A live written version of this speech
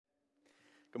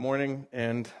Good morning,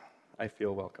 and I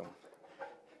feel welcome.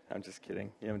 I'm just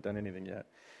kidding. You haven't done anything yet.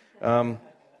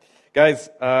 Guys,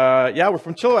 we're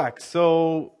from Chilliwack,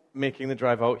 so making the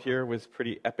drive out here was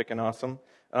pretty epic and awesome.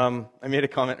 I made a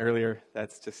comment earlier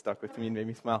that's just stuck with me and made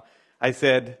me smile. I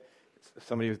said,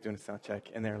 somebody was doing a sound check,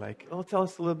 and they're like, tell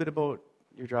us a little bit about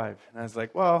your drive. And I was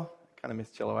like, I kind of miss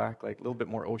Chilliwack, like a little bit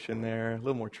more ocean there, a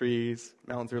little more trees,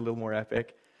 mountains are a little more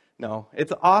epic. No,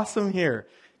 it's awesome here.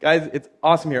 Guys, it's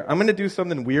awesome here. I'm going to do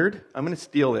something weird. I'm going to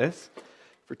steal this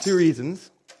for two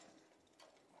reasons.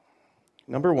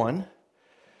 Number one,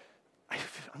 I'm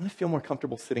going to feel more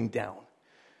comfortable sitting down.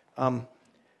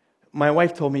 My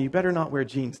wife told me, you better not wear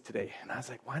jeans today. And I was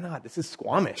like, why not? This is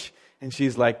Squamish. And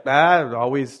she's like,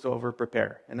 always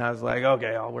over-prepare. And I was like,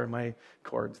 okay, I'll wear my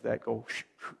cords that go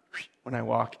when I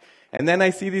walk. And then I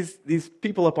see these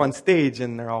people up on stage,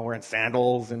 and they're all wearing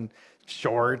sandals and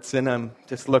shorts, and I'm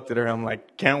just looked at her, I'm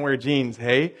like, can't wear jeans,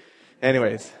 hey?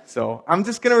 Anyways, so I'm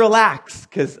just going to relax,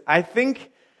 because I think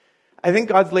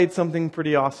God's laid something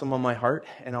pretty awesome on my heart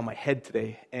and on my head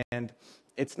today, and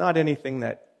it's not anything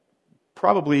that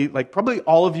probably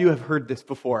all of you have heard this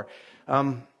before.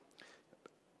 I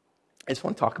just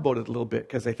want to talk about it a little bit,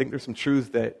 because I think there's some truths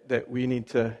that we need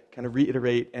to kind of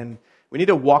reiterate, and we need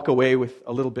to walk away with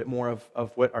a little bit more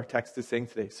of what our text is saying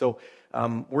today. So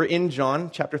we're in John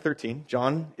chapter 13.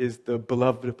 John is the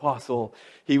beloved apostle.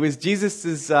 He was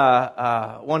Jesus'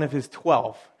 one of his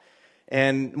 12.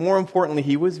 And more importantly,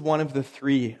 he was one of the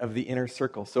three of the inner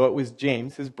circle. So it was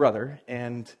James, his brother,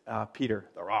 and Peter,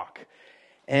 the rock.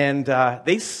 And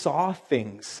they saw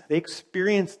things. They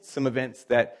experienced some events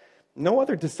that no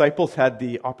other disciples had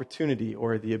the opportunity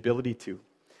or the ability to.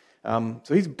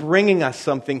 So he's bringing us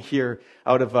something here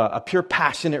out of a pure,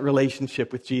 passionate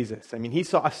relationship with Jesus. I mean, he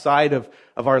saw a side of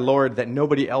our Lord that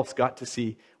nobody else got to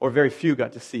see, or very few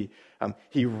got to see.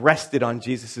 He rested on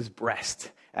Jesus' breast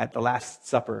at the Last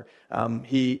Supper.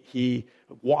 He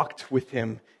walked with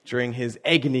him during his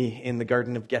agony in the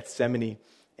Garden of Gethsemane.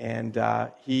 And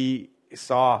he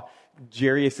saw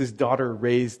Jairus' daughter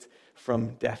raised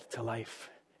from death to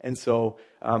life. And so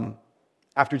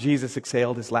after Jesus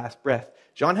exhaled his last breath,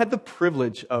 John had the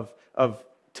privilege of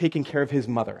taking care of his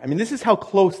mother. I mean, this is how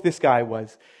close this guy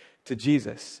was to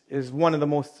Jesus. It is one of the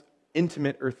most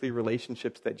intimate earthly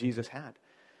relationships that Jesus had.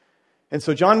 And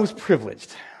so John was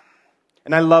privileged.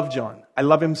 And I love John. I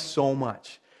love him so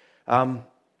much.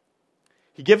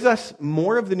 He gives us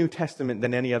more of the New Testament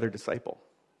than any other disciple.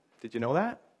 Did you know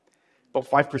that?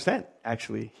 About 5%,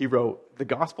 actually. He wrote the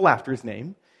gospel after his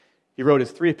name. He wrote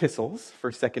his 3 epistles,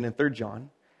 1st, 2nd, and 3rd John.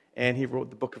 And he wrote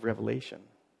the book of Revelation.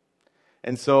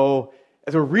 And so,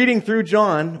 as we're reading through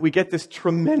John, we get this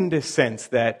tremendous sense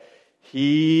that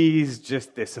he's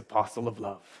just this apostle of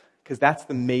love. Because that's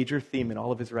the major theme in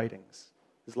all of his writings,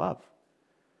 is love.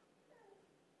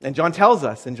 And John tells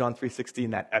us in John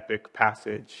 3:16, that epic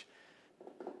passage,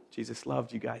 Jesus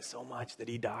loved you guys so much that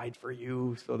he died for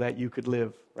you so that you could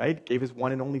live, right? Gave his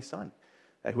one and only son,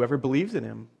 that whoever believes in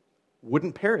him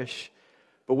wouldn't perish,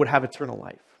 but would have eternal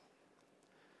life.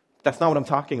 That's not what I'm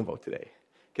talking about today,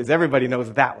 because everybody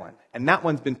knows that one. And that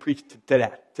one's been preached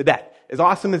to death, as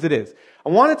awesome as it is. I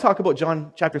want to talk about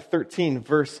John chapter 13,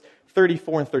 verse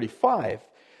 34 and 35,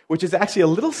 which is actually a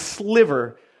little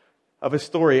sliver of a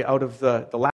story out of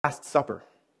the Last Supper.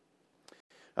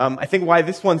 I think why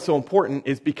this one's so important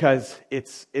is because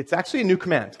it's actually a new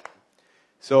command.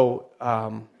 So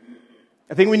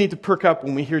I think we need to perk up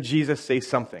when we hear Jesus say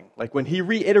something. Like when he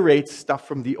reiterates stuff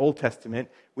from the Old Testament,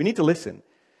 we need to listen.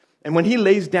 And when he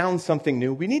lays down something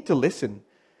new, we need to listen.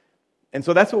 And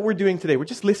so that's what we're doing today. We're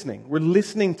just listening. We're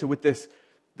listening to what this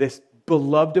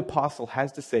beloved apostle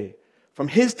has to say from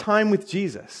his time with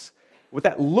Jesus, what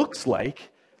that looks like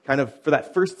kind of for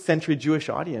that first century Jewish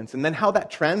audience, and then how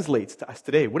that translates to us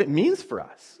today, what it means for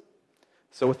us.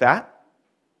 So with that,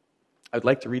 I'd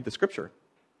like to read the scripture.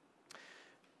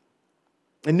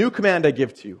 A new command I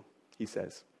give to you, he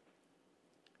says.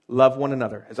 Love one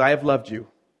another. As I have loved you,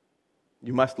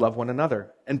 you must love one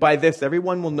another. And by this,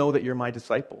 everyone will know that you're my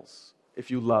disciples, if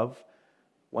you love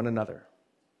one another.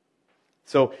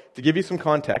 So, to give you some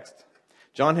context,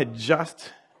 John had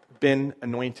just been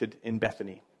anointed in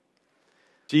Bethany.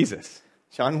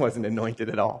 John wasn't anointed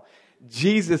at all.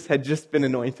 Jesus had just been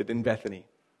anointed in Bethany.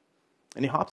 And he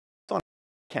hops on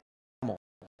a camel,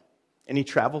 and he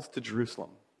travels to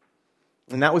Jerusalem.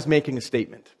 And that was making a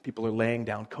statement. People are laying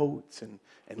down coats and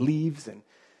leaves, and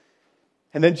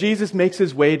then Jesus makes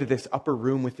his way to this upper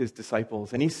room with his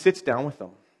disciples, and he sits down with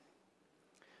them.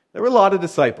 There were a lot of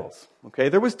disciples, okay?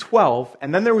 There was 12,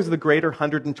 and then there was the greater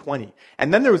 120.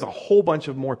 And then there was a whole bunch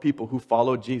of more people who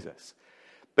followed Jesus.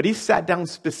 But he sat down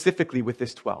specifically with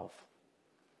this 12.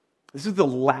 This is the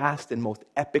last and most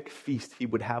epic feast he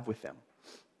would have with them.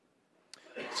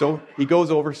 So he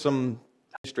goes over some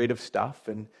administrative stuff,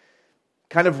 and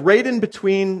kind of right in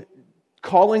between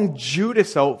calling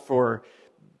Judas out for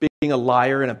being a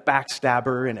liar and a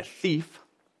backstabber and a thief,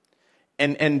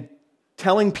 and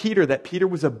telling Peter that Peter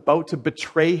was about to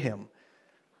betray him,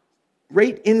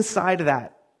 right inside of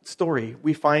that story,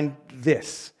 we find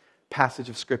this passage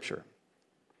of Scripture.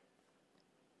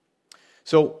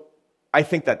 So I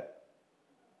think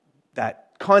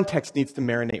that context needs to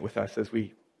marinate with us as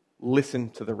we listen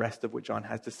to the rest of what John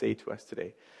has to say to us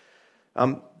today.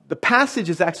 The passage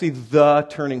is actually the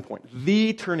turning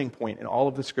point in all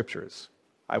of the Scriptures,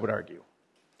 I would argue.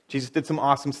 Jesus did some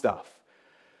awesome stuff.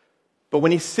 But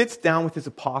when he sits down with his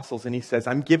apostles and he says,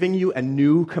 I'm giving you a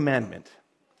new commandment,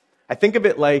 I think of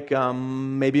it like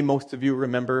maybe most of you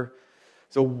remember,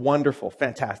 it's a wonderful,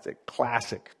 fantastic,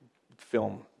 classic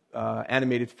film,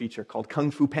 animated feature called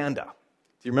Kung Fu Panda.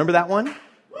 Do you remember that one?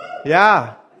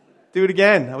 Yeah. Do it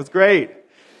again. That was great.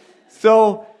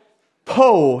 So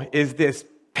Po is this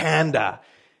panda.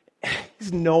 He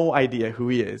has no idea who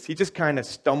he is. He just kind of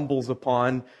stumbles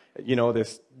upon,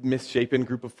 this misshapen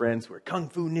group of friends who are kung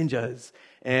fu ninjas.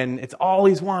 And it's all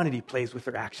he's wanted. He plays with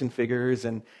their action figures.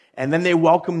 And then they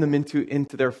welcome them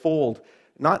into their fold.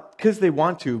 Not because they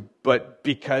want to, but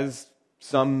because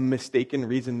some mistaken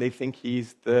reason they think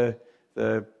he's the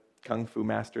kung fu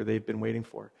master they've been waiting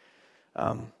for.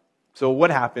 So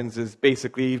what happens is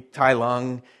basically Tai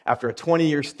Lung, after a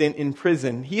 20-year stint in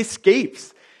prison, he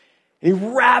escapes. And he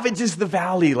ravages the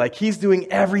valley like he's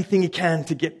doing everything he can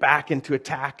to get back and to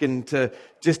attack and to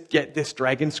just get this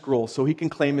dragon scroll so he can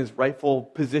claim his rightful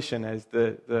position as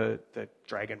the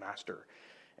dragon master.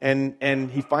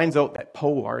 And he finds out that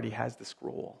Po already has the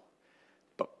scroll.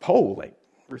 But Po,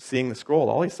 we're seeing the scroll,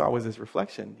 all he saw was his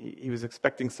reflection. He was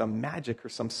expecting some magic or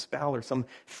some spell or some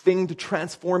thing to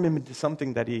transform him into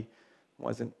something that he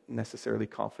wasn't necessarily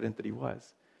confident that he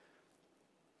was.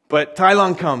 But Tai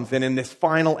Lung comes, and in this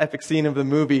final epic scene of the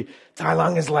movie, Tai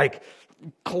Lung is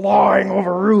clawing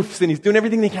over roofs, and he's doing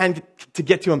everything he can to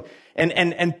get to him.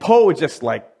 And Po just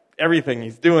everything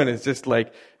he's doing is just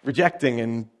rejecting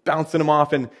and bouncing him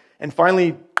off. And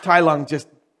finally, Tai Lung just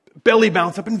belly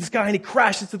bounce up into the sky, and he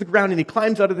crashes to the ground, and he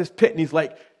climbs out of this pit, and he's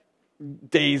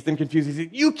dazed and confused. He says,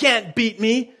 you can't beat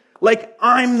me,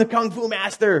 I'm the Kung Fu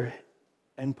master.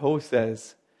 And Po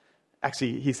says,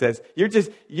 he says, you're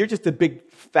just a big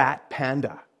fat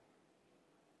panda.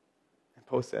 And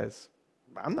Po says,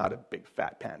 I'm not a big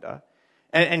fat panda.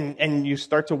 And you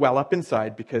start to well up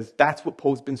inside because that's what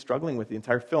Poe's been struggling with the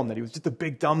entire film, that he was just a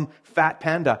big, dumb, fat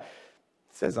panda.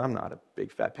 He says, I'm not a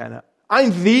big fat panda.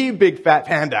 I'm the big fat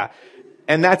panda.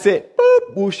 And that's it.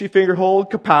 Boop, whooshy finger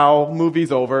hold, kapow,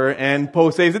 movie's over, and Po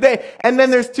saves the day. And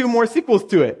then there's 2 more sequels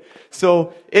to it.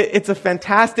 So it's a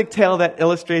fantastic tale that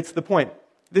illustrates the point.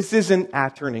 This isn't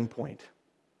a turning point.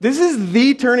 This is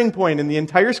the turning point in the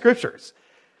entire Scriptures.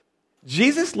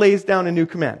 Jesus lays down a new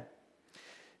command.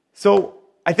 So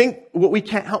I think what we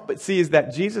can't help but see is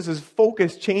that Jesus'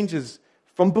 focus changes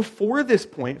from before this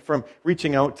point, from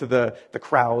reaching out to the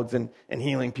crowds and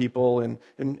healing people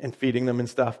and feeding them and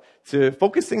stuff, to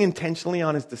focusing intentionally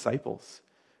on his disciples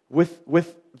with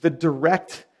the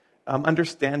direct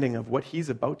understanding of what he's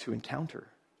about to encounter,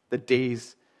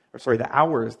 the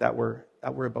hours that were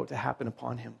about to happen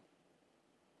upon him.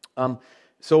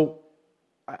 So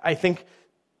I think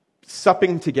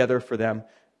supping together for them,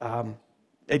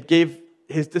 it gave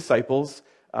his disciples,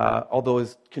 although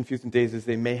as confused and dazed as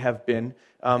they may have been,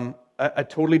 a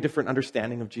totally different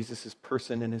understanding of Jesus'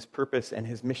 person and his purpose and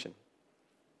his mission.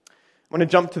 I'm going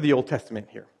to jump to the Old Testament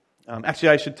here. Actually,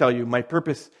 I should tell you, my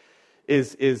purpose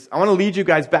is I want to lead you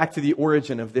guys back to the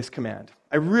origin of this command.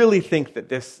 I really think that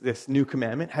this new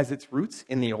commandment has its roots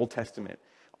in the Old Testament,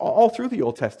 all through the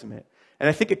Old Testament. And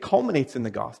I think it culminates in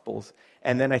the Gospels.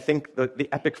 And then I think the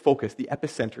epic focus, the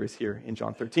epicenter is here in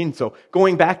John 13. So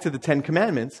going back to the 10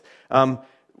 Commandments,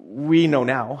 we know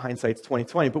now, hindsight's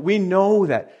 2020, but we know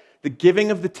that the giving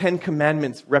of the 10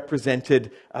 Commandments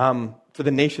represented, for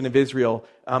the nation of Israel,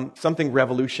 something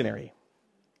revolutionary.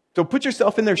 So put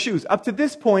yourself in their shoes. Up to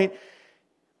this point,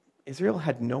 Israel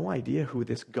had no idea who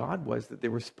this God was that they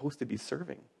were supposed to be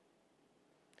serving,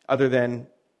 other than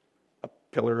a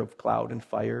pillar of cloud and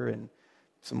fire and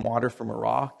some water from a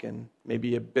rock and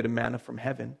maybe a bit of manna from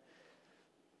heaven.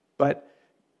 But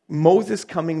Moses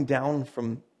coming down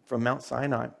from Mount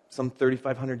Sinai some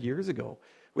 3,500 years ago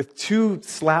with 2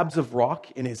 slabs of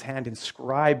rock in his hand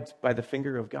inscribed by the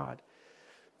finger of God,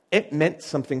 it meant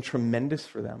something tremendous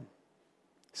for them.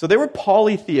 So they were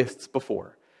polytheists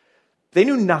before. They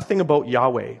knew nothing about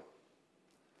Yahweh.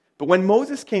 But when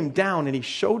Moses came down and he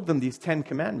showed them these 10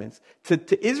 commandments,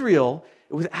 to Israel,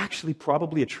 it was actually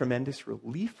probably a tremendous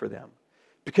relief for them.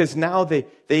 Because now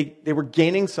they were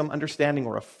gaining some understanding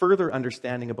or a further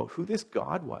understanding about who this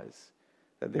God was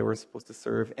that they were supposed to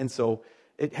serve. And so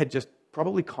it had just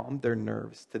probably calmed their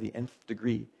nerves to the nth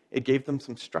degree. It gave them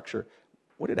some structure.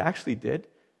 What it actually did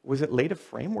was it laid a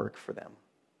framework for them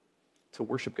to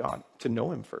worship God, to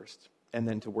know Him first, and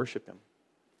then to worship Him.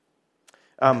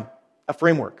 A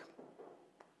framework,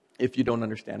 if you don't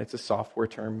understand, it's a software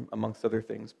term amongst other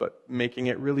things, but making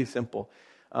it really simple.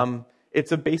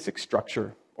 It's a basic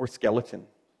structure or skeleton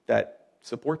that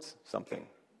supports something.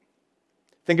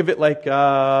 Think of it like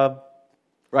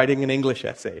writing an English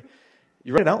essay.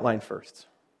 You write an outline first,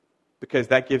 because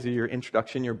that gives you your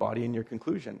introduction, your body, and your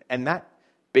conclusion. And that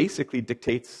basically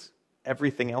dictates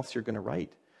everything else you're going to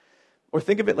write. Or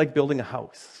think of it like building a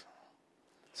house.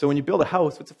 So when you build a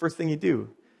house, what's the first thing you do?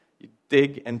 You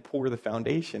dig and pour the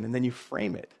foundation, and then you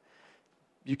frame it.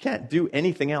 You can't do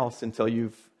anything else until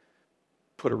you've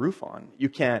put a roof on. You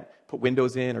can't put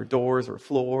windows in, or doors, or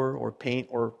floor, or paint,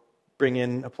 or bring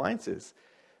in appliances.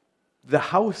 The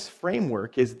house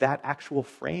framework is that actual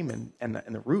frame and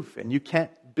the roof, and you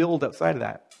can't build outside of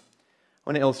that. I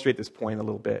want to illustrate this point a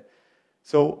little bit.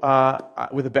 So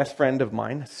with a best friend of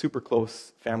mine, super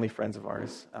close family friends of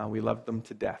ours, we loved them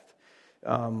to death.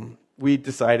 We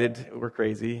decided, we're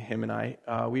crazy, him and I,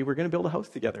 we were going to build a house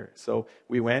together. So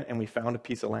we went and we found a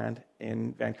piece of land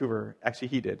in Vancouver. Actually,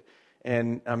 he did.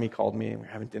 And he called me, and we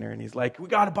were having dinner, and he's like, we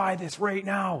got to buy this right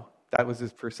now. That was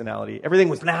his personality. Everything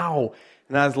was now.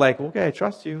 And I was like, okay, I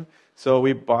trust you. So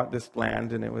we bought this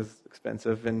land, and it was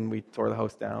expensive, and we tore the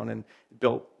house down and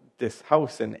built this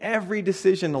house. And every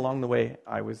decision along the way,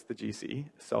 I was the GC,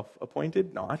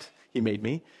 self-appointed, not. He made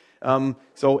me.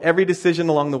 So every decision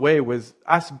along the way was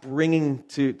us bringing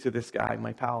to this guy,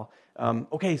 my pal,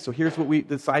 okay, so here's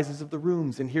the sizes of the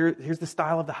rooms, and here's the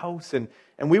style of the house. And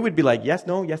we would be like, yes,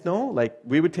 no. Like,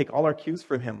 we would take all our cues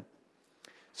from him.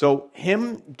 So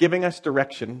him giving us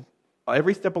direction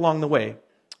every step along the way,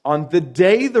 on the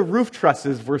day the roof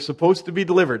trusses were supposed to be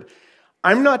delivered,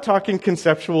 I'm not talking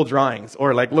conceptual drawings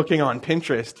or like looking on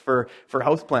Pinterest for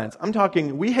house plans. I'm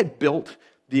talking, we had built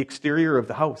the exterior of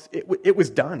the house. It was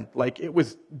done. Like, it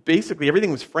was basically,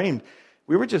 everything was framed.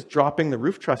 We were just dropping the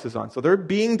roof trusses on. So they're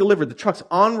being delivered. The truck's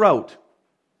en route.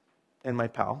 And my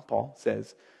pal, Paul,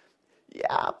 says,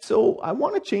 yeah, so I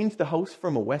want to change the house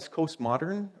from a West Coast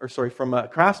Modern, from a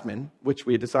Craftsman, which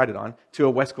we had decided on, to a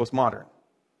West Coast Modern.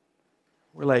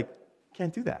 We're like,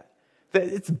 can't do that.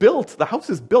 It's built. The house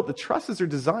is built. The trusses are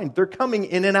designed. They're coming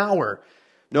in an hour.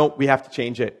 No, we have to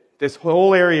change it. This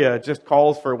whole area just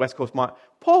calls for a West Coast Modern.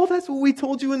 Paul, that's what we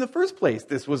told you in the first place.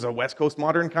 This was a West Coast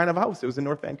Modern kind of house. It was in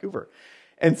North Vancouver.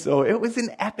 And so it was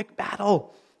an epic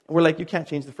battle. And we're like, you can't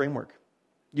change the framework.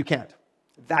 You can't.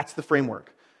 That's the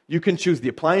framework. You can choose the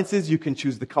appliances. You can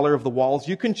choose the color of the walls.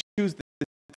 You can choose the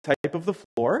type of the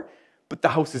floor. But the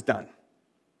house is done.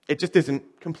 It just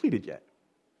isn't completed yet.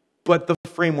 But the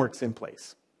framework's in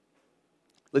place.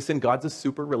 Listen, God's a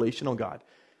super relational God.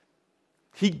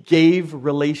 He gave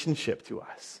relationship to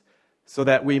us so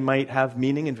that we might have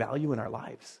meaning and value in our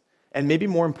lives. And maybe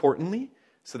more importantly,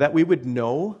 so that we would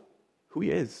know who He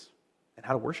is and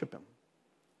how to worship Him.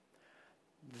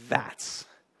 That's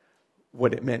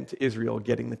what it meant to Israel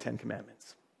getting the 10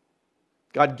 Commandments.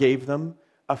 God gave them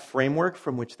a framework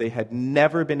from which they had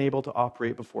never been able to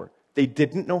operate before. They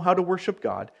didn't know how to worship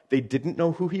God. They didn't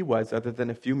know who He was other than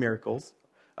a few miracles.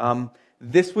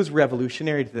 This was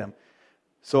revolutionary to them.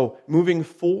 So moving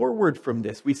forward from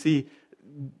this, we see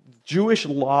Jewish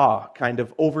law kind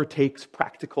of overtakes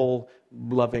practical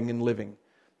loving and living.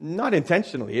 Not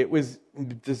intentionally. It was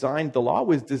designed, the law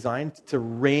was designed to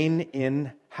rein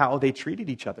in how they treated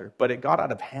each other, but it got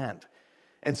out of hand.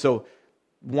 And so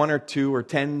 1 or 2 or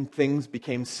 10 things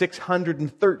became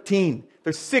 613.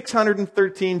 There's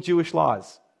 613 Jewish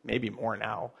laws. Maybe more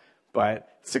now, but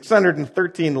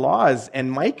 613 laws.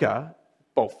 And Micah,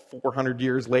 about 400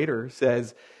 years later,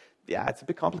 says, yeah, it's a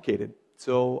bit complicated.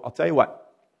 So I'll tell you what.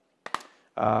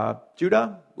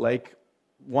 Judah,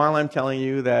 while I'm telling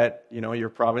you that, your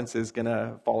province is going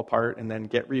to fall apart and then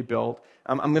get rebuilt,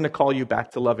 I'm going to call you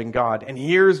back to loving God. And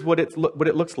here's what it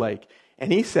looks like.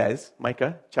 And he says,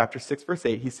 Micah chapter 6, verse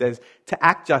 8, he says, to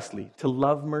act justly, to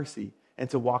love mercy, and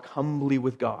to walk humbly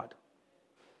with God.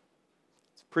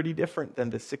 It's pretty different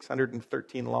than the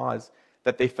 613 laws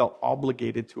that they felt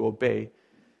obligated to obey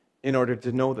in order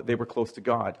to know that they were close to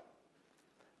God.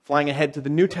 Flying ahead to the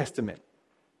New Testament,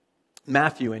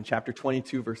 Matthew in chapter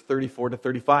 22, verse 34 to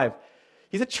 35.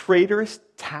 He's a traitorous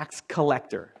tax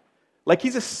collector.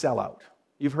 He's a sellout.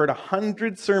 You've heard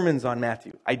 100 sermons on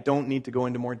Matthew. I don't need to go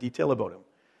into more detail about him.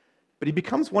 But he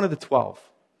becomes one of the 12.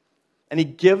 And he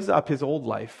gives up his old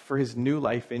life for his new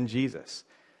life in Jesus.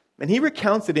 And he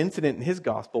recounts an incident in his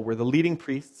gospel where the leading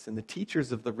priests and the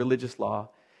teachers of the religious law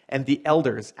and the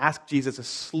elders asked Jesus a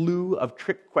slew of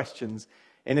trick questions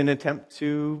in an attempt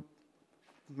to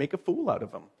make a fool out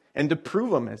of him and to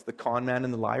prove him as the con man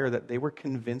and the liar that they were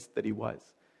convinced that he was.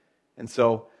 And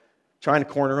so, trying to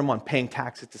corner him on paying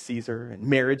taxes to Caesar and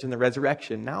marriage and the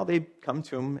resurrection, now they come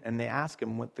to him and they ask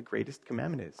him what the greatest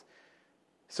commandment is.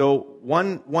 So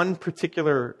one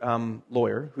particular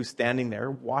lawyer who's standing there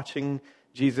watching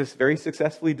Jesus very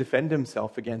successfully defend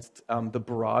himself against the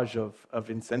barrage of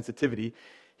insensitivity,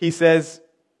 he says,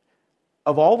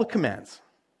 of all the commands,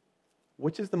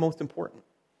 which is the most important?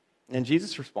 And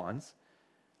Jesus responds,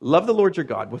 love the Lord your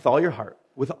God with all your heart,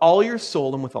 with all your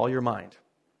soul, and with all your mind.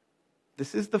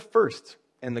 This is the first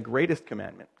and the greatest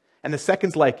commandment. And the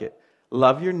second's like it.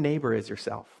 Love your neighbor as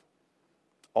yourself.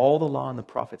 All the law and the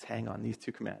prophets hang on these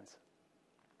two commands.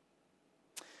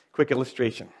 Quick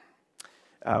illustration.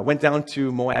 Went down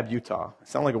to Moab, Utah. I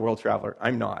sound like a world traveler.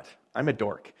 I'm not. I'm a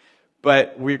dork.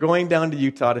 But we're going down to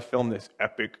Utah to film this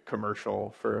epic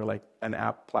commercial for like an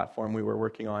app platform we were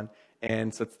working on.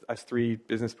 And so it's us 3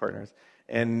 business partners.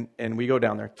 And we go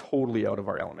down there totally out of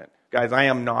our element. Guys, I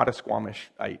am not a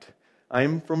Squamishite.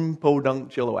 I'm from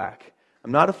Podunk, Chilliwack.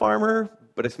 I'm not a farmer,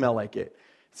 but I smell like it.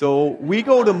 So we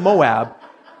go to Moab,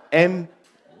 and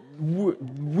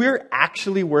we're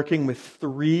actually working with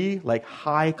 3 like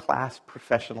high-class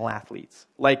professional athletes.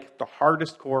 Like the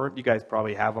hardest core, you guys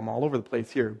probably have them all over the place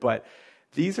here, but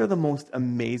these are the most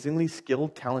amazingly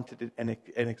skilled, talented, and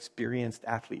experienced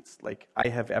athletes like I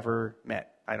have ever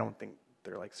met. I don't think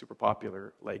they're like super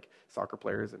popular like soccer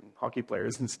players and hockey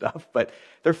players and stuff, but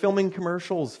they're filming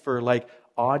commercials for like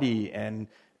Audi and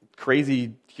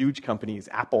crazy huge companies,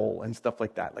 Apple and stuff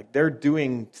like that. Like they're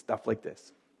doing stuff like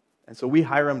this. And so we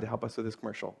hire them to help us with this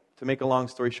commercial. To make a long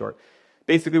story short,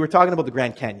 basically we're talking about the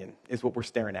Grand Canyon is what we're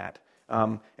staring at.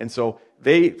 And so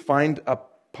they find a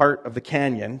part of the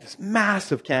canyon, this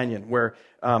massive canyon where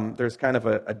there's kind of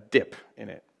a dip in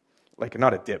it. Like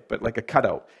not a dip, but like a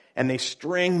cutout. And they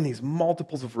string these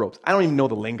multiples of ropes. I don't even know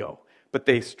the lingo, but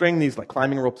they string these like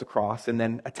climbing ropes across, and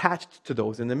then attached to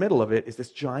those in the middle of it is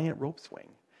this giant rope swing.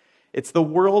 It's the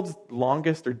world's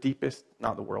longest or deepest,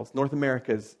 not the world's, North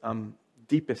America's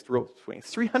deepest rope swing. It's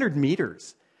 300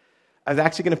 meters. I was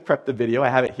actually going to prep the video. I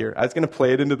have it here. I was going to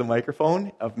play it into the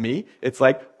microphone of me. It's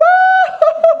like,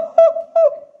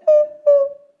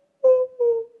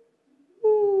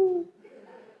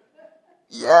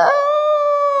 yeah!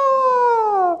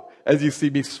 As you see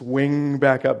me swing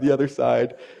back up the other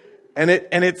side. And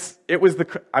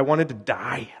I wanted to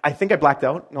die. I think I blacked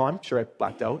out. No, I'm sure I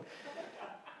blacked out.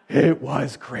 It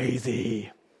was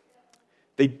crazy.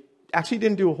 They actually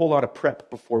didn't do a whole lot of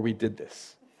prep before we did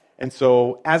this. And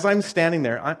so as I'm standing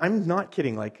there, I'm not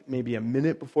kidding, like maybe a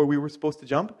minute before we were supposed to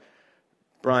jump,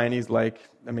 Brian, he's like,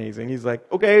 amazing. He's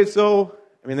like, okay, so,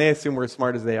 they assume we're as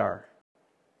smart as they are.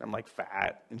 I'm like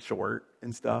fat and short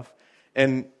and stuff.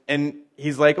 And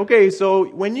he's like, okay, so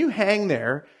when you hang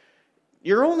there,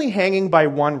 you're only hanging by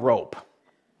one rope.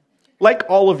 Like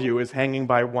all of you is hanging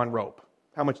by one rope.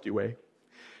 How much do you weigh?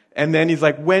 And then he's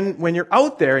like, when you're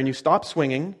out there and you stop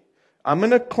swinging, I'm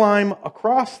going to climb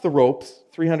across the ropes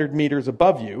 300 meters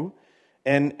above you,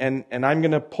 and I'm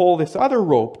going to pull this other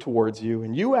rope towards you,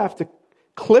 and you have to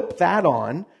clip that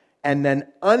on and then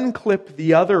unclip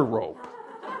the other rope.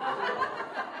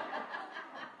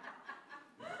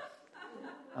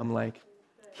 I'm like,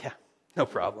 yeah, no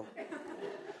problem.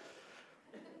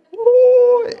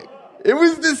 Ooh, it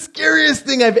was the scariest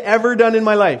thing I've ever done in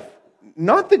my life.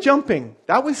 Not the jumping.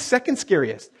 That was second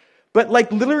scariest. But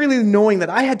like literally knowing that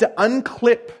I had to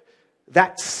unclip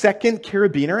that second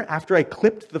carabiner after I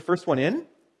clipped the first one in,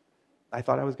 I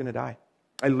thought I was going to die.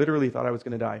 I literally thought I was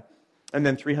going to die. And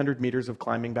then 300 meters of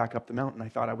climbing back up the mountain, I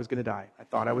thought I was going to die. I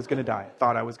thought I was going to die. I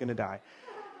thought I was going to die.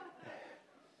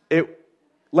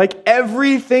 Like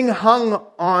everything hung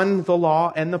on the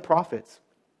law and the prophets.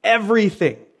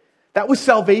 Everything. That was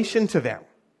salvation to them.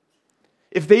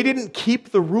 If they didn't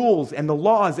keep the rules and the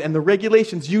laws and the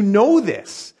regulations, you know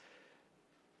this,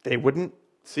 they wouldn't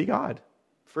see God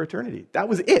for eternity. That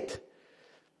was it.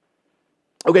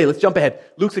 Okay, let's jump ahead.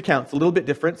 Luke's account's a little bit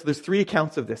different. So there's 3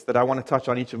 accounts of this that I want to touch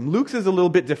on each of them. Luke's is a little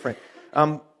bit different.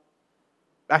 Mark's.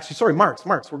 We're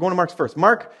going to Mark's first.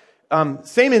 Mark,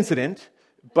 same incident,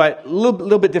 but a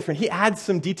little bit different. He adds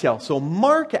some detail. So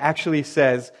Mark actually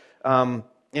says, in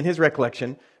his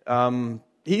recollection,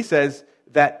 he says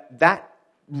that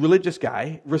religious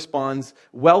guy responds,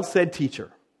 well said,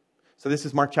 teacher. So this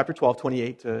is Mark chapter 12,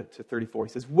 28 to 34.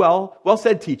 He says, well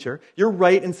said, teacher. You're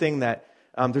right in saying that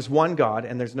there's one God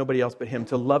and there's nobody else but him.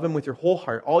 To love him with your whole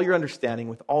heart, all your understanding,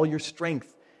 with all your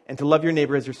strength, and to love your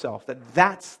neighbor as yourself.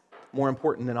 That's more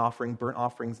important than offering burnt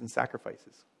offerings and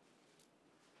sacrifices.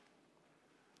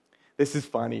 This is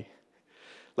funny.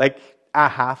 Like,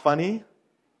 aha funny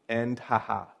and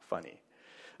haha funny.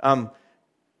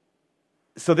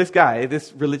 So this guy,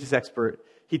 this religious expert,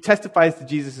 he testifies to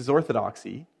Jesus'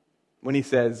 orthodoxy when he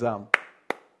says,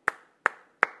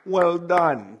 well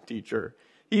done, teacher.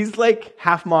 He's like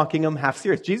half mocking him, half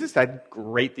serious. Jesus had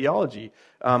great theology.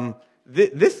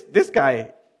 This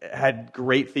guy had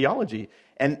great theology.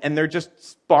 And they're just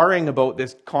sparring about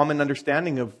this common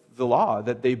understanding of the law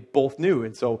that they both knew.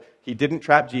 And so he didn't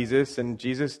trap Jesus, and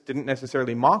Jesus didn't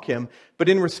necessarily mock him. But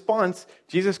in response,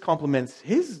 Jesus compliments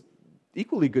his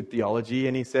equally good theology,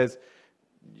 and he says,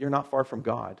 you're not far from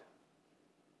God.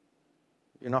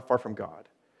 You're not far from God.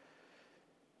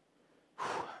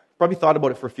 Probably thought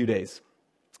about it for a few days.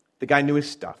 The guy knew his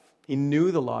stuff. He knew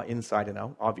the law inside and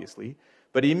out, obviously.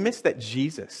 But he missed that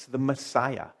Jesus, the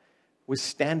Messiah, was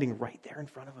standing right there in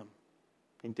front of him.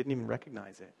 He didn't even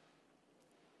recognize it.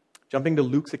 Jumping to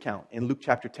Luke's account in Luke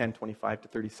chapter 10, 25 to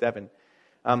 37.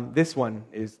 This one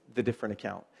is the different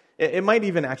account. It might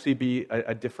even actually be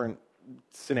a different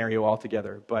scenario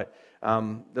altogether, but there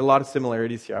are a lot of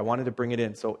similarities here. I wanted to bring it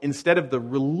in. So instead of the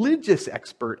religious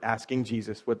expert asking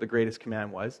Jesus what the greatest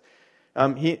command was,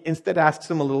 he instead asks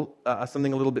him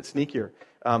something a little bit sneakier.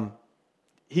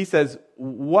 He says,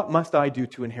 what must I do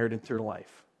to inherit eternal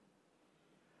life?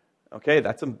 Okay,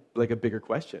 that's like a bigger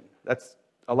question. That's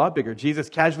a lot bigger. Jesus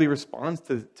casually responds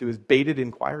to his baited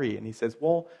inquiry, and he says,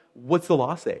 well, what's the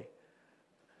law say?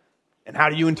 And how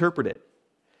do you interpret it?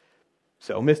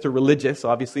 So Mr. Religious,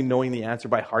 obviously knowing the answer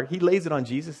by heart, he lays it on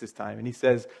Jesus this time, and he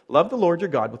says, love the Lord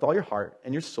your God with all your heart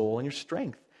and your soul and your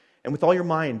strength, and with all your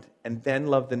mind, and then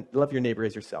love your neighbor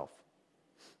as yourself.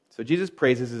 So Jesus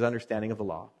praises his understanding of the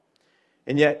law,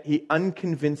 and yet he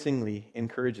unconvincingly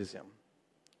encourages him.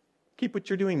 Keep what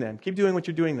you're doing then. Keep doing what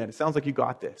you're doing then. It sounds like you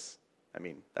got this. I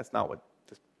mean, that's not what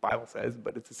the Bible says,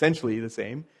 but it's essentially the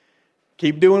same.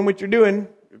 Keep doing what you're doing.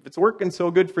 If it's working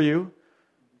so good for you.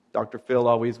 Dr. Phil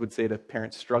always would say to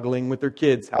parents struggling with their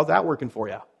kids, how's that working for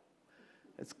you?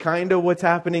 It's kind of what's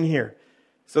happening here.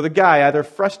 So the guy, either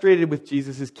frustrated with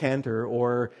Jesus' candor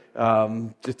or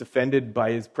just offended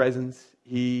by his presence,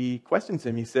 he questions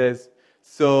him. He says,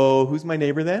 so who's my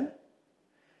neighbor then?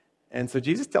 And so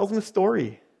Jesus tells him a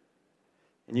story.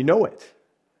 And you know it.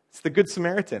 It's the Good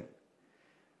Samaritan.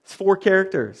 It's 4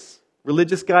 characters.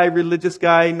 Religious guy,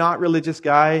 not religious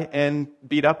guy, and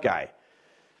beat up guy.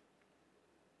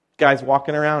 Guy's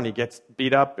walking around. He gets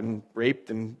beat up and raped,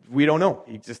 and we don't know.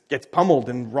 He just gets pummeled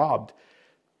and robbed.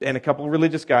 And a couple of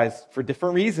religious guys, for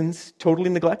different reasons, totally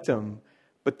neglect him.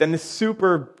 But then this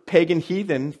super pagan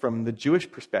heathen, from the Jewish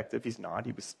perspective, he's not.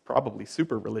 He was probably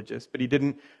super religious, but he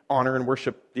didn't honor and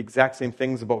worship the exact same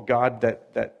things about God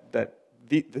that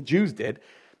the Jews did.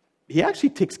 He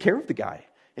actually takes care of the guy.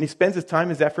 And he spends his time,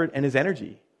 his effort, and his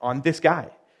energy on this guy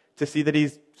to see that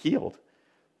he's healed.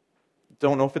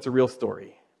 Don't know if it's a real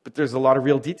story, but there's a lot of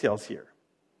real details here.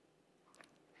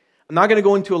 I'm not going to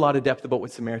go into a lot of depth about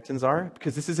what Samaritans are,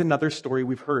 because this is another story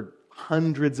we've heard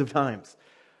hundreds of times.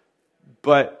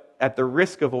 But at the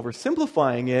risk of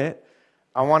oversimplifying it,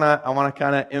 I want to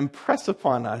kind of impress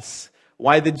upon us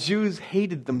why the Jews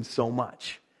hated them so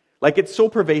much. Like, it's so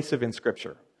pervasive in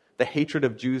Scripture. The hatred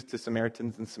of Jews to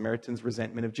Samaritans and Samaritans'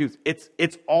 resentment of Jews. It's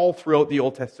all throughout the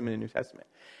Old Testament and New Testament.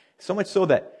 So much so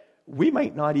that we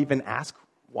might not even ask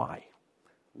why.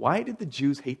 Why did the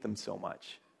Jews hate them so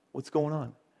much? What's going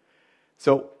on?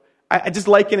 So I just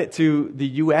liken it to the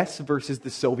U.S. versus the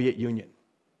Soviet Union.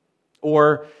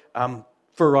 Or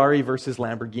Ferrari versus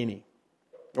Lamborghini.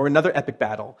 Or another epic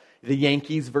battle, the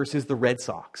Yankees versus the Red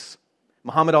Sox.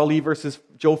 Muhammad Ali versus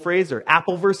Joe Frazier.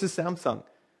 Apple versus Samsung.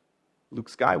 Luke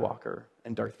Skywalker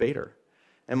and Darth Vader.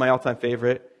 And my all-time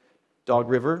favorite, Dog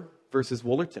River versus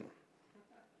Woolerton.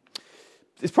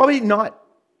 It's probably not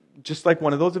just like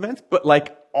one of those events, but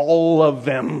like all of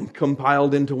them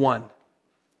compiled into one.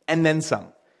 And then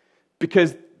some.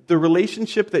 Because the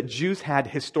relationship that Jews had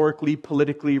historically,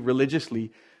 politically,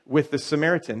 religiously with the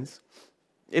Samaritans,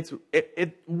 it's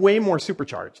way more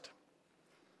supercharged.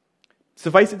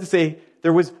 Suffice it to say,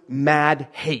 there was mad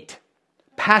hate,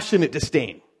 passionate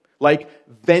disdain, like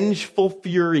vengeful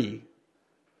fury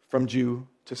from Jew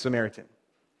to Samaritan.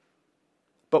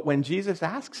 But when Jesus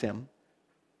asks him,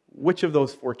 which of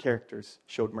those 4 characters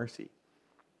showed mercy?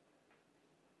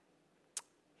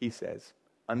 He says,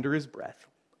 under his breath,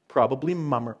 probably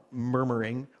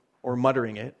murmuring or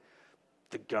muttering it,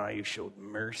 the guy who showed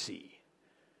mercy.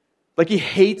 Like he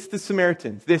hates the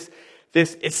Samaritans. This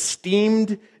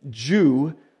esteemed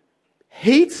Jew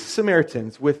hates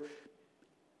Samaritans with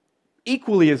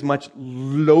equally as much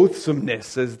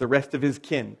loathsomeness as the rest of his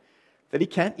kin, that he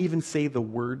can't even say the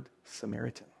word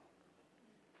Samaritan.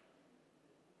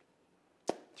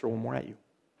 Throw one more at you.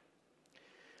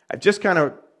 I've just kind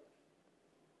of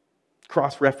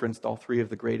cross-referenced all three of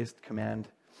the greatest command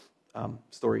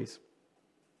stories.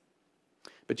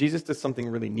 But Jesus does something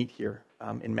really neat here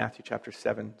in Matthew chapter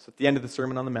 7. So at the end of the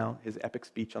Sermon on the Mount, his epic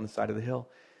speech on the side of the hill,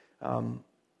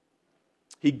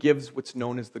 he gives what's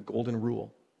known as the Golden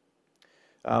Rule.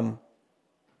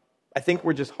 I think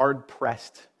we're just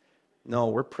hard-pressed. No,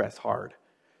 we're pressed hard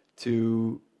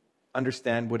to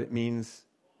understand what it means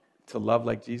to love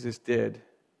like Jesus did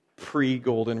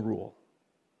pre-Golden Rule.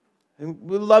 And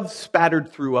love's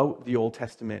spattered throughout the Old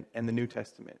Testament and the New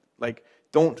Testament. Like,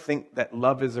 don't think that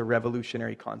love is a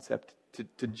revolutionary concept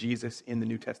to Jesus in the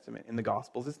New Testament, in the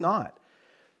Gospels. It's not.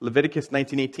 Leviticus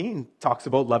 19:18 talks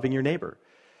about loving your neighbor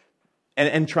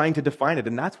and trying to define it.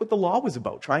 And that's what the law was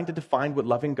about, trying to define what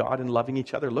loving God and loving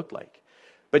each other looked like.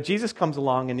 But Jesus comes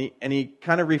along and he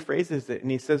kind of rephrases it and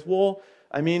he says, well,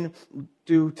 I mean,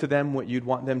 do to them what you'd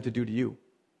want them to do to you.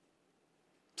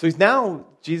 So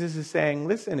Jesus is saying,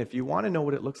 listen, if you want to know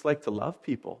what it looks like to love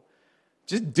people,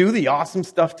 just do the awesome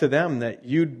stuff to them that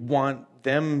you'd want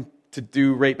them to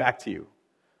do right back to you.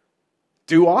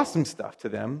 Do awesome stuff to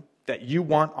them that you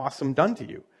want awesome done to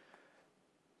you.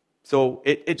 So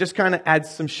it just kind of adds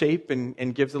some shape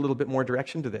and gives a little bit more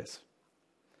direction to this.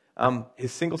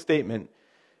 His single statement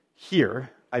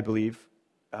here, I believe,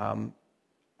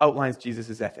 outlines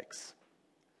Jesus' ethics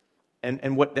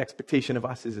and what the expectation of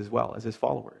us is as well as his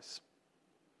followers.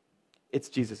 It's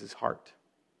Jesus' heart.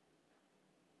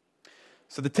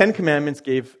 So the Ten Commandments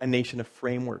gave a nation a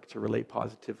framework to relate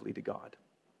positively to God.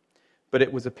 But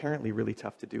it was apparently really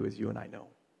tough to do, as you and I know.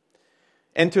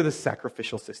 Enter the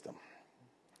sacrificial system.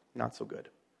 Not so good.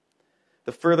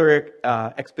 The further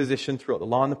exposition throughout the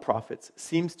law and the prophets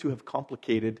seems to have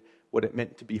complicated what it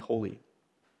meant to be holy.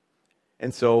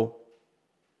 And so,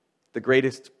 the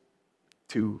greatest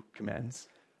two commands,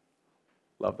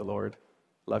 love the Lord,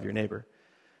 love your neighbor,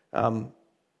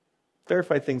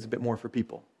 clarified things a bit more for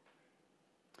people.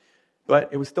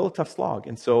 But it was still a tough slog.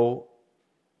 And so,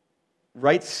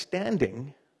 right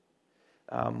standing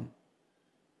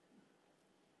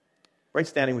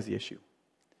was the issue.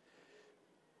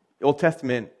 The Old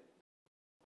Testament,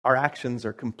 our actions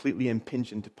are completely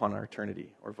impingent upon our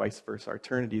eternity, or vice versa. Our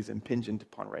eternity is impingent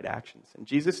upon right actions. And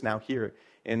Jesus now here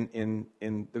in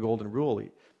the Golden Rule,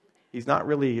 he's not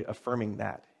really affirming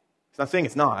that. He's not saying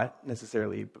it's not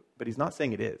necessarily, but he's not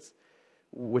saying it is,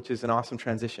 which is an awesome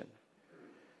transition.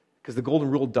 Because the Golden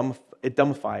Rule, it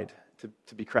dumbified,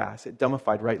 to be crass, it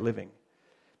dumbified right living.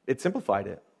 It simplified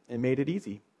it. It made it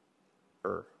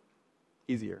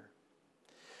easier.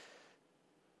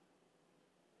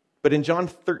 But in John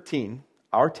 13,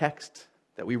 our text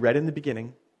that we read in the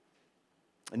beginning,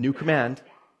 a new command,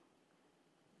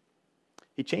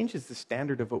 he changes the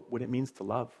standard of what it means to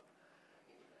love.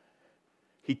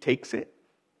 He takes it,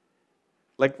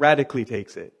 like radically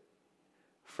takes it,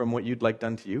 from what you'd like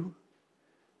done to you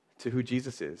to who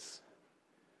Jesus is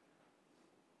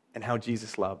and how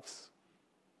Jesus loves.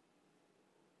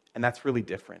 And that's really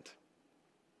different.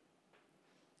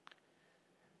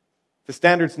 The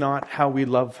standard's not how we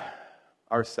love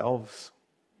ourselves.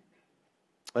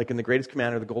 Like in the greatest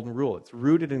command or the Golden Rule, it's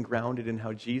rooted and grounded in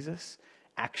how Jesus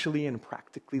actually and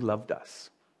practically loved us.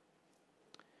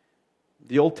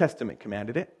 The Old Testament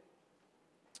commanded it,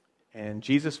 and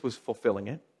Jesus was fulfilling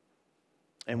it,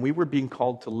 and we were being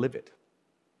called to live it.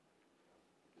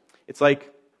 It's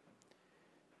like,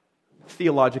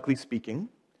 theologically speaking,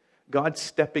 God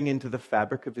stepping into the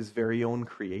fabric of his very own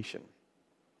creation,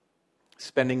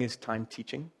 spending his time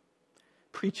teaching,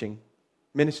 preaching,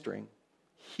 ministering,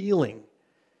 healing,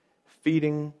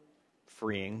 feeding,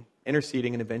 freeing,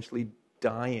 interceding, and eventually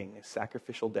dying a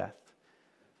sacrificial death.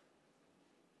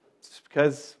 It's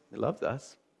because he loves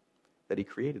us that he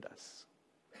created us.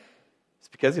 It's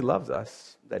because he loves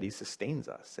us that he sustains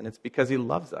us. And it's because he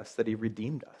loves us that he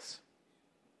redeemed us.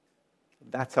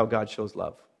 That's how God shows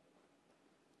love.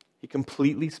 He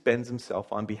completely spends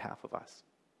himself on behalf of us.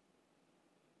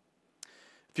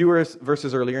 A few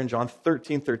verses earlier in John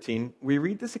 13:13, we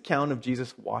read this account of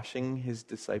Jesus washing his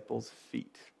disciples'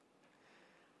 feet.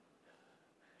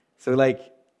 So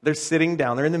they're sitting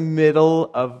down, they're in the middle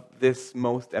of this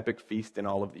most epic feast in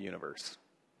all of the universe.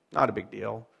 Not a big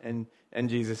deal. And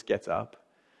Jesus gets up,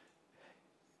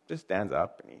 just stands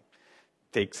up, and he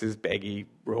takes his baggy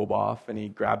robe off and he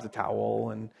grabs a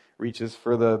towel and reaches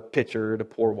for the pitcher to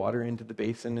pour water into the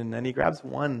basin. And then he grabs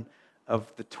one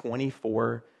of the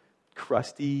 24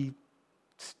 crusty,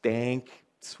 stank,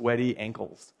 sweaty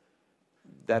ankles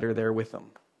that are there with him.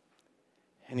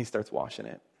 And he starts washing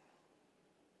it.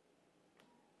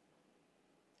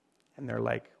 And they're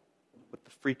like, what the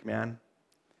freak, man?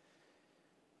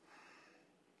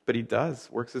 But he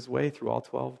works his way through all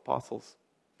 12 apostles.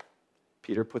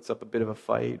 Peter puts up a bit of a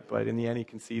fight, but in the end he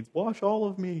concedes, wash all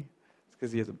of me. It's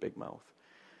because he has a big mouth.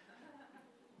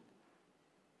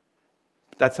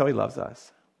 But that's how he loves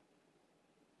us.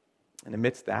 And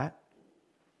amidst that,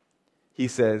 he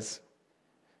says,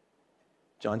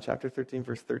 John chapter 13,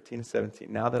 verse 13 and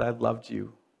 17, now that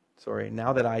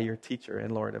I, your teacher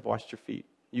and Lord, have washed your feet,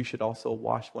 you should also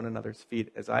wash one another's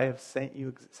feet, as I have set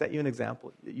you an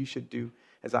example that you should do,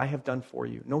 as I have done for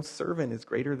you. No servant is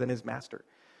greater than his master,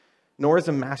 nor is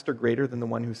a master greater than the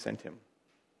one who sent him.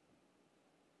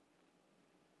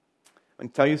 I'm going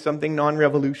to tell you something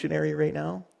non-revolutionary right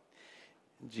now.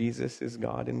 Jesus is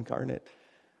God incarnate.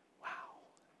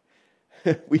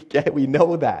 Wow. We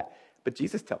know that. But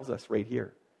Jesus tells us right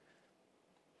here.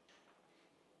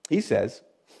 He says,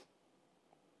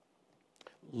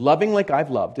 loving like I've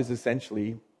loved is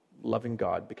essentially loving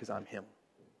God because I'm him.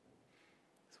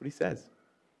 That's what he says.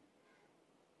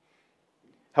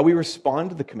 How we respond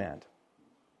to the command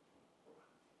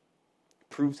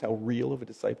proves how real of a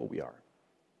disciple we are.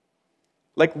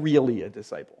 Like really a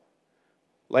disciple.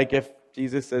 Like if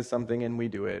Jesus says something and we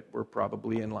do it, we're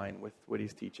probably in line with what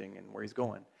he's teaching and where he's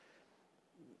going.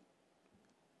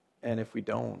 And if we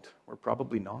don't, we're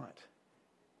probably not.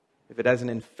 If it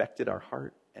hasn't infected our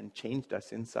heart and changed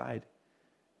us inside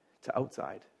to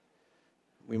outside,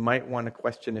 we might want to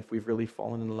question if we've really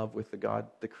fallen in love with the God,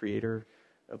 the creator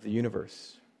of the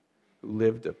universe, who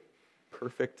lived a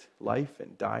perfect life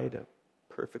and died a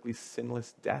perfectly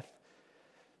sinless death.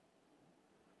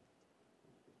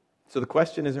 So the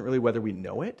question isn't really whether we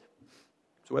know it,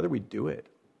 it's whether we do it.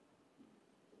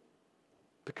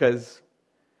 Because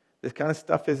this kind of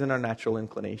stuff isn't our natural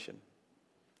inclination,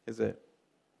 is it?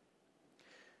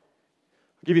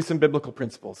 I'll give you some biblical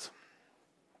principles.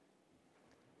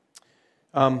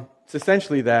 It's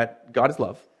essentially that God is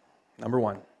love, number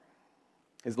one.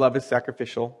 His love is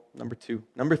sacrificial, number two.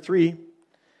 Number three,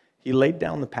 he laid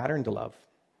down the pattern to love.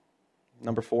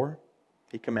 Number four,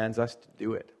 he commands us to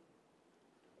do it.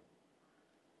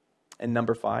 And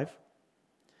number five,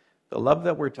 the love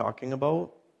that we're talking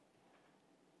about,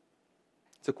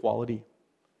 it's a quality,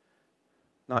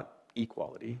 not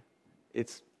equality.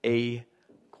 It's a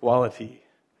quality.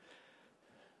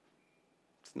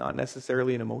 It's not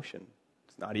necessarily an emotion.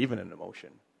 It's not even an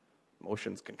emotion.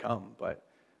 Emotions can come, but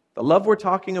the love we're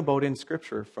talking about in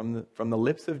Scripture from the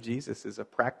lips of Jesus is a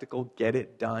practical,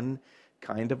 get-it-done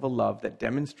kind of a love that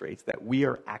demonstrates that we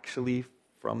are actually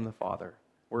from the Father.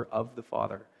 We're of the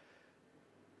Father.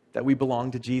 That we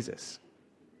belong to Jesus.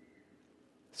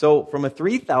 So from a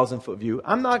 3,000-foot view,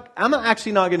 I'm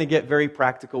actually not going to get very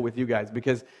practical with you guys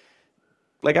because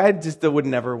I just would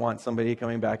never want somebody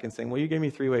coming back and saying, well, you gave me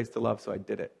 3 ways to love, so I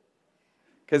did it.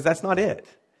 Because that's not it.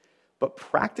 But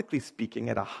practically speaking,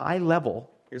 at a high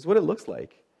level, here's what it looks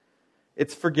like.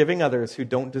 It's forgiving others who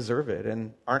don't deserve it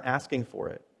and aren't asking for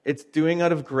it. It's doing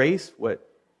out of grace what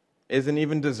isn't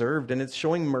even deserved, and it's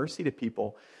showing mercy to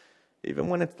people, even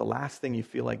when it's the last thing you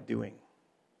feel like doing.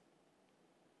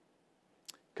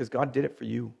 Because God did it for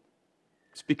you.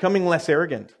 It's becoming less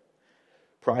arrogant,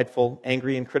 prideful,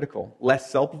 angry, and critical,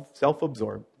 less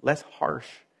self-absorbed, less harsh,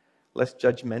 less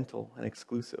judgmental and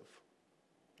exclusive,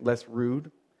 less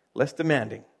rude, less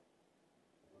demanding.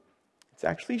 It's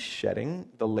actually shedding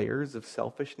the layers of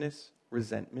selfishness,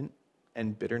 resentment,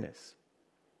 and bitterness.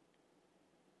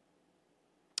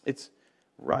 It's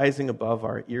rising above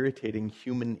our irritating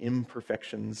human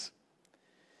imperfections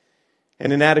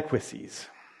and inadequacies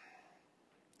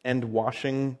and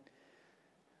washing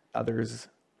others'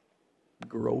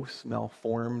 gross,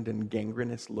 malformed, and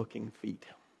gangrenous-looking feet,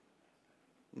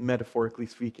 metaphorically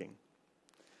speaking,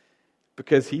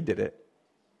 because he did it,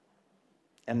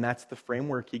 and that's the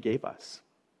framework he gave us.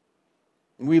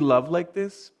 We love like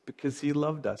this because he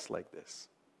loved us like this.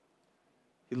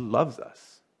 He loves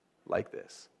us like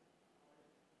this.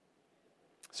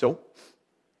 So,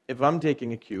 if I'm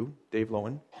taking a cue, Dave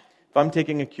Lowen, if I'm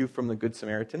taking a cue from the Good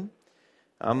Samaritan,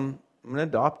 I'm going to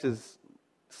adopt his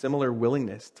similar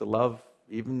willingness to love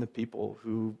even the people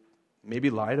who maybe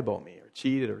lied about me or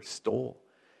cheated or stole,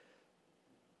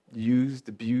 used,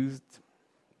 abused,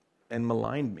 and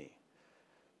maligned me.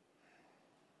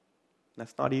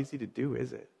 That's not easy to do,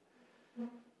 is it?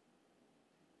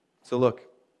 So look,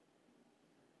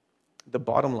 the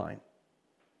bottom line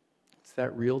is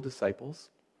that real disciples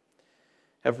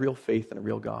have real faith in a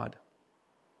real God.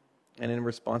 And in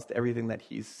response to everything that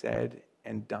he's said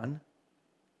and done,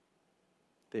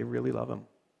 they really love him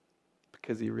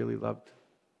because he really loved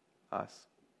us.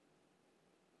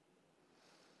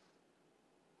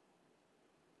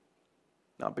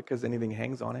 Not because anything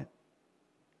hangs on it,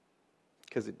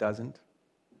 because it doesn't.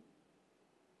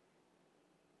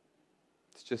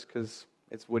 It's just because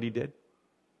it's what he did.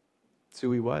 It's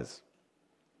who he was.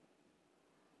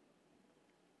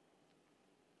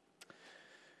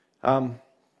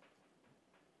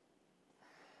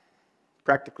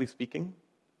 Practically speaking,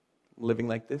 living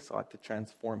like this ought to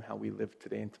transform how we live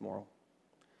today and tomorrow.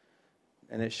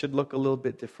 And it should look a little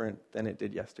bit different than it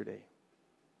did yesterday.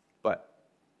 But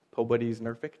nobody's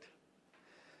perfect,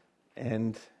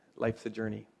 and life's a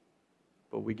journey.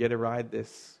 But we get to ride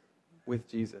this with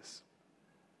Jesus.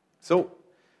 So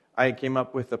I came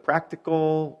up with a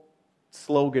practical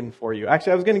slogan for you.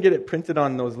 Actually, I was going to get it printed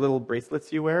on those little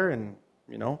bracelets you wear, and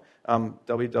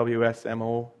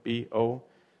WWSMOBOPPLL.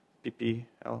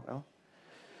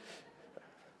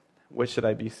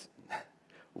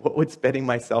 What would spending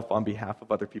myself on behalf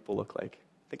of other people look like?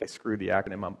 I think I screwed the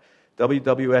acronym up.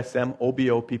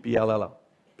 WWSMOBOPPLL.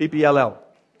 PPLL.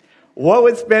 What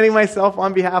would spending myself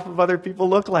on behalf of other people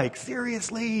look like?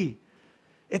 Seriously.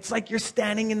 It's like you're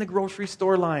standing in the grocery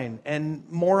store line and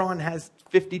moron has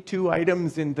 52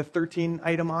 items in the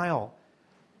 13-item aisle.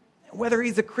 Whether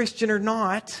he's a Christian or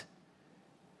not,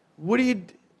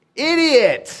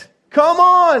 idiot! Come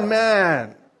on,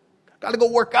 man! Gotta go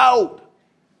work out.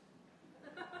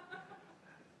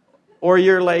 Or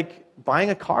you're like buying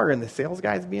a car and the sales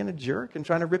guy's being a jerk and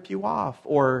trying to rip you off.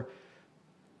 Or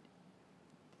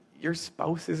your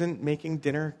spouse isn't making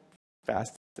dinner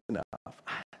fast enough.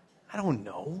 I don't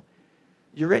know.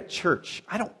 You're at church.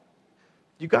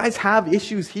 You guys have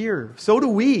issues here. So do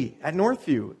we at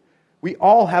Northview. We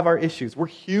all have our issues. We're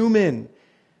human.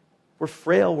 We're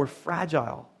frail. We're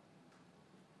fragile.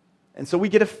 And so we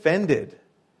get offended.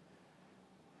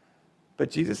 But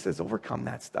Jesus says, overcome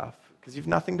that stuff. Because you've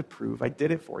nothing to prove. I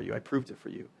did it for you. I proved it for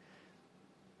you.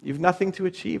 You've nothing to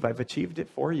achieve. I've achieved it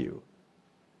for you.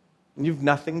 And you've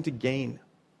nothing to gain.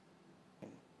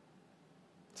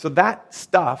 So that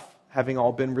stuff, having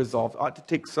all been resolved, ought to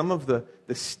take some of the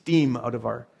steam out of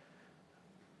our...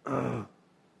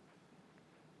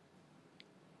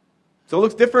 So it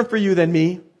looks different for you than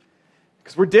me.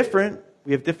 Because we're different.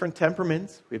 We have different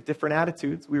temperaments. We have different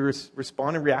attitudes. We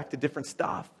respond and react to different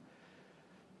stuff.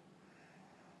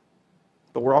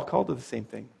 But we're all called to the same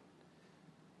thing.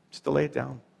 Just to lay it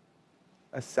down.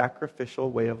 A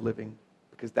sacrificial way of living.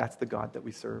 Because that's the God that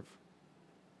we serve.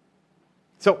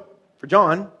 So, for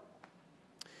John,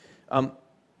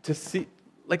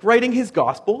 writing his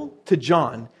gospel to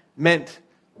John meant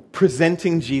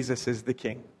presenting Jesus as the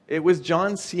king. It was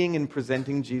John seeing and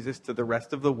presenting Jesus to the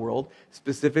rest of the world,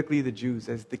 specifically the Jews,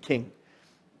 as the king.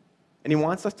 And he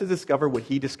wants us to discover what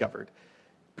he discovered.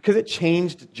 Because it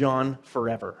changed John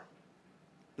forever.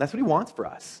 That's what he wants for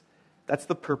us. That's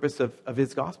the purpose of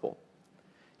his gospel.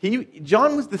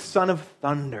 John was the son of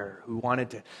thunder who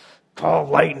wanted to call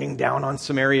lightning down on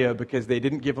Samaria because they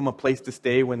didn't give him a place to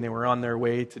stay when they were on their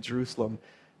way to Jerusalem.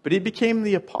 But he became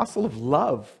the apostle of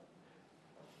love.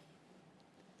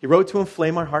 He wrote to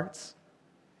inflame our hearts,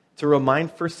 to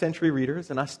remind first century readers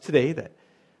and us today that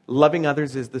loving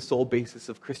others is the sole basis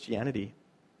of Christianity,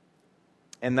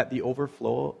 and that the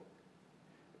overflow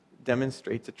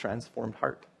demonstrates a transformed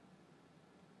heart.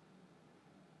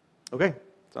 Okay,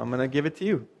 so I'm going to give it to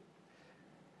you.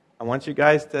 I want you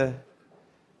guys to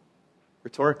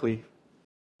rhetorically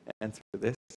answer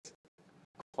this,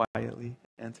 quietly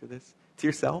answer this to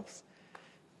yourselves,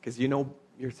 because you know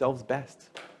yourselves best.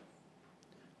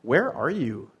 Where are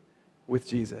you with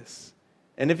Jesus?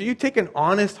 And if you take an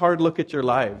honest, hard look at your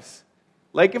lives,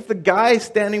 like if the guy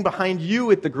standing behind you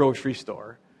at the grocery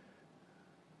store,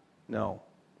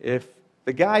 if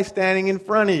the guy standing in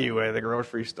front of you at the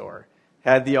grocery store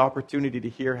had the opportunity to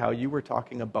hear how you were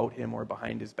talking about him or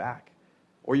behind his back,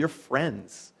 or your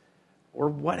friends, or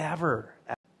whatever,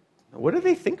 what do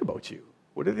they think about you?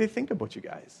 What do they think about you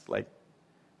guys? Like,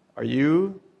 are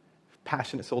you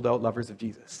passionate, sold-out lovers of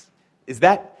Jesus? Is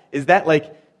that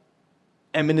like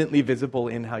eminently visible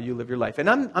in how you live your life? And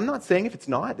I'm not saying if it's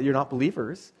not, that you're not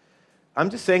believers. I'm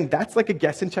just saying that's like a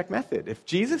guess and check method. If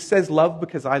Jesus says love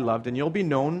because I loved, and you'll be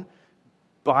known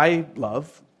by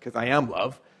love, because I am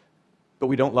love, but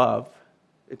we don't love,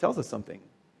 it tells us something.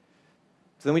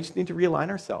 So then we just need to realign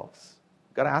ourselves.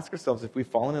 We've got to ask ourselves if we've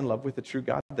fallen in love with the true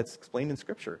God that's explained in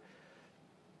Scripture.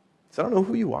 So I don't know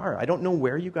who you are. I don't know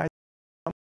where you guys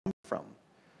come from.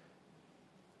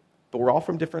 But we're all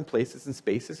from different places and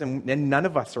spaces, and none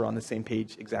of us are on the same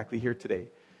page exactly here today.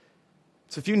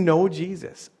 So if you know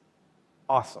Jesus,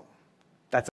 awesome.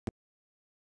 That's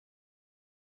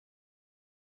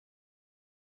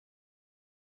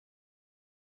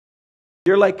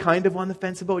you're like kind of on the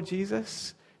fence about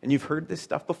Jesus, and you've heard this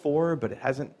stuff before, but it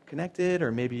hasn't connected,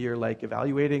 or maybe you're like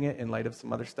evaluating it in light of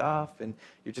some other stuff, and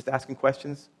you're just asking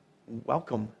questions.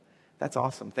 Welcome. That's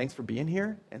awesome. Thanks for being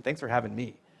here, and thanks for having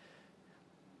me.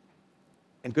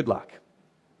 And good luck,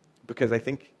 because I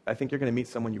think you're going to meet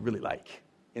someone you really like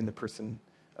in the person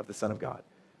of the Son of God.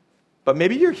 But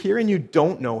maybe you're here and you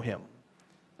don't know him.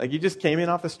 Like you just came in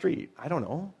off the street. I don't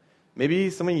know.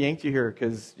 Maybe someone yanked you here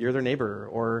because you're their neighbor,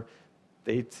 or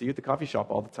they see you at the coffee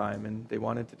shop all the time and they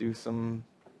wanted to do something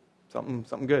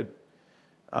good.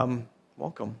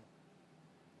 Welcome.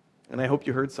 And I hope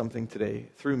you heard something today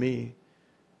through me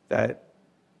that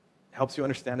helps you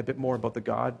understand a bit more about the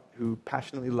God who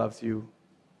passionately loves you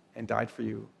and died for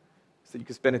you so that you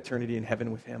can spend eternity in heaven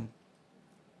with him.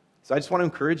 So I just want to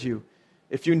encourage you,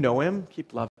 if you know him,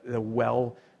 keep loving the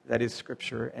well that is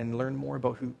Scripture and learn more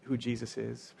about who Jesus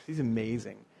is. He's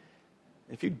amazing.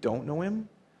 If you don't know him,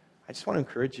 I just want to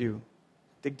encourage you,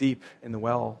 dig deep in the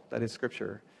well that is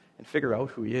Scripture and figure out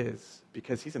who he is,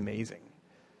 because he's amazing.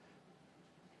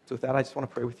 So with that, I just want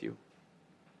to pray with you.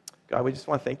 God, we just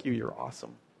want to thank you. You're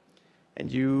awesome. And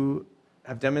you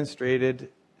have demonstrated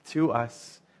to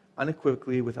us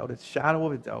unequivocally, without a shadow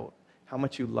of a doubt, how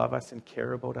much you love us and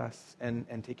care about us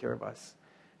and take care of us.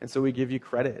 And so we give you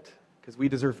credit because we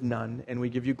deserve none, and we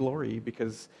give you glory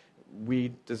because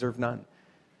we deserve none.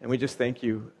 And we just thank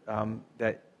you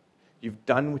that you've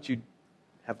done what you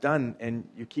have done, and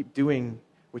you keep doing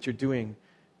what you're doing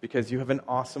because you have an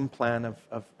awesome plan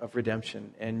of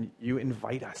redemption, and you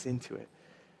invite us into it.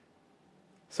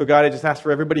 So God, I just ask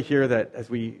for everybody here that as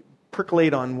we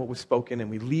percolate on what was spoken and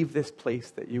we leave this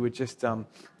place, that you would just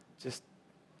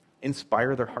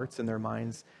inspire their hearts and their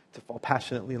minds to fall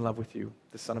passionately in love with you,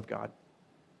 the Son of God,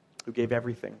 who gave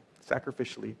everything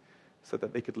sacrificially so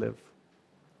that they could live.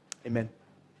 Amen.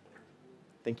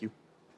 Thank you.